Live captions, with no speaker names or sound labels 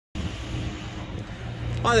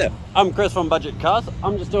Hi there, I'm Chris from Budget Cars.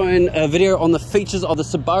 I'm just doing a video on the features of the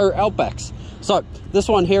Subaru Outbacks. So this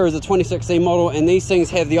one here is a 2016 model, and these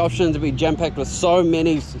things have the option to be jam-packed with so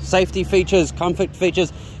many safety features, comfort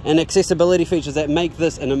features and accessibility features that make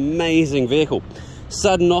this an amazing vehicle.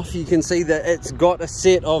 Starting off, you can see that it's got a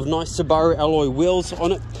set of nice Subaru alloy wheels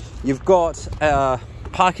on it. You've got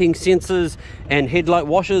parking sensors and headlight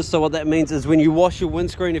washers. So what that means is when you wash your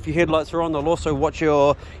windscreen, if your headlights are on, they'll also watch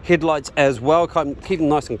your headlights as well, keep them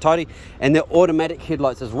nice and tidy. And they're automatic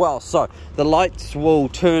headlights as well, so the lights will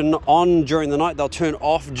turn on during the night, they'll turn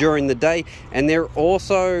off during the day, and they're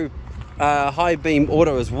also high beam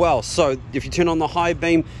auto as well. So if you turn on the high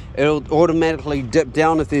beam, it'll automatically dip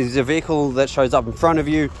down if there's a vehicle that shows up in front of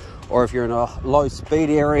you, or if you're in a low speed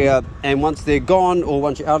area, and once they're gone, or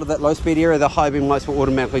once you're out of that low speed area, the high beam lights will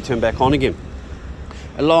automatically turn back on again.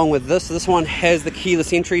 Along with this one has the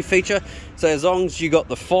keyless entry feature. So as long as you got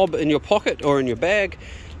the fob in your pocket or in your bag,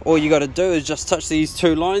 all you got to do is just touch these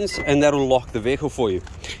two lines and that'll lock the vehicle for you.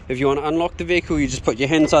 If you want to unlock the vehicle, you just put your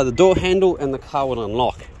hand inside the door handle and the car will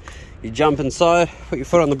unlock. You jump inside, put your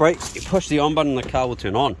foot on the brake, you push the on button and the car will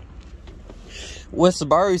turn on. With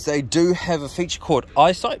Subarus, they do have a feature called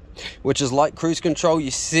eyesight, which is like cruise control.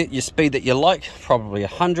 You set your speed that you like, probably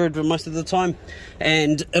 100 most of the time,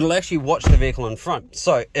 and it'll actually watch the vehicle in front.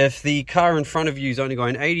 So if the car in front of you is only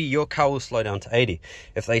going 80, your car will slow down to 80.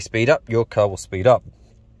 If they speed up, your car will speed up.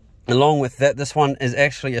 Along with that, this one is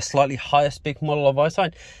actually a slightly higher spec model of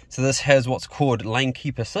eyesight. So this has what's called lane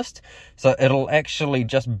keep assist. So it'll actually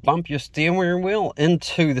just bump your steering wheel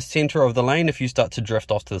into the center of the lane if you start to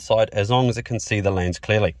drift off to the side, as long as it can see the lanes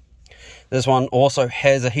clearly. This one also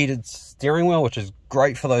has a heated steering wheel, which is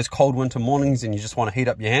great for those cold winter mornings and you just want to heat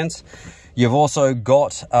up your hands. You've also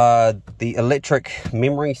got the electric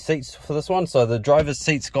memory seats for this one. So the driver's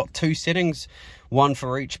seat's got two settings, one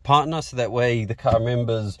for each partner, so that way the car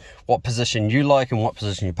remembers what position you like and what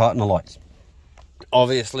position your partner likes.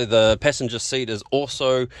 Obviously the passenger seat is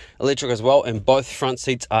also electric as well, and both front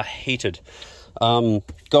seats are heated.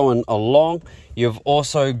 Going along, you've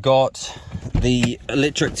also got the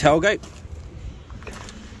electric tailgate.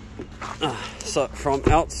 So from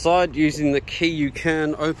outside, using the key, you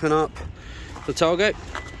can open up the tailgate,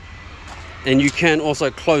 and you can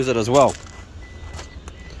also close it as well.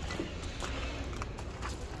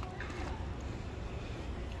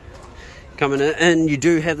 Coming in, you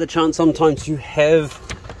do have the chance sometimes to have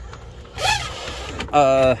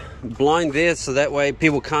a blind there, so that way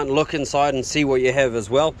people can't look inside and see what you have as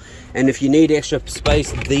well. And if you need extra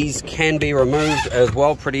space, these can be removed as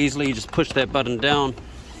well pretty easily. You just push that button down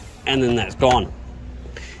and then that's gone.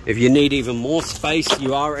 If you need even more space,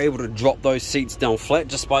 you are able to drop those seats down flat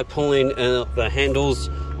just by pulling the handles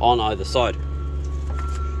on either side.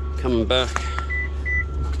 Coming back.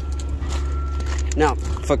 Now,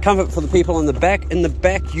 for comfort for the people in the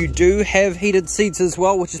back you do have heated seats as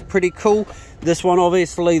well, which is pretty cool. This one,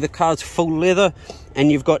 obviously, the car's full leather,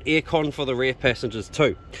 and you've got aircon for the rear passengers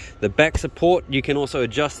too. The back support, you can also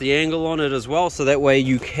adjust the angle on it as well, so that way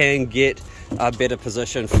you can get a better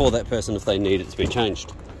position for that person if they need it to be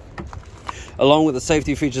changed. Along with the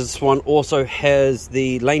safety features, this one also has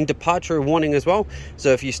the lane departure warning as well. So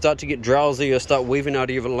if you start to get drowsy or start weaving out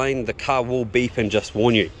of your lane, the car will beep and just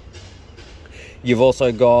warn you. You've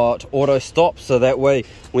also got auto stop, so that way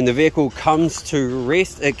when the vehicle comes to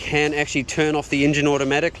rest, it can actually turn off the engine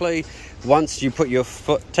automatically once you put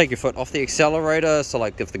take your foot off the accelerator. So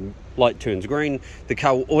like if the light turns green, the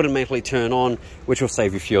car will automatically turn on, which will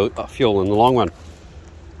save you fuel in the long run.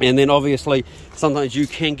 And then obviously sometimes you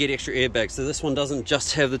can get extra airbags. So this one doesn't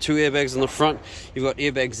just have the two airbags in the front, you've got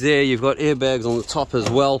airbags there, you've got airbags on the top as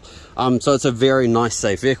well. So it's a very nice,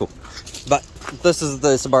 safe vehicle. But this is the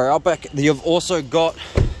Subaru Outback. You've also got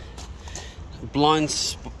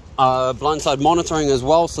blindside monitoring as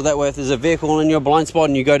well, so that way if there's a vehicle in your blind spot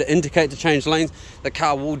and you go to indicate to change lanes, the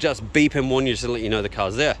car will just beep and warn you to let you know the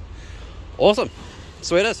car's there. Awesome,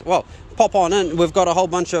 sweet as. Well, pop on in, we've got a whole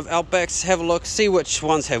bunch of Outbacks. Have a look, see which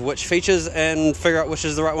ones have which features, and figure out which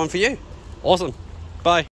is the right one for you. Awesome, bye.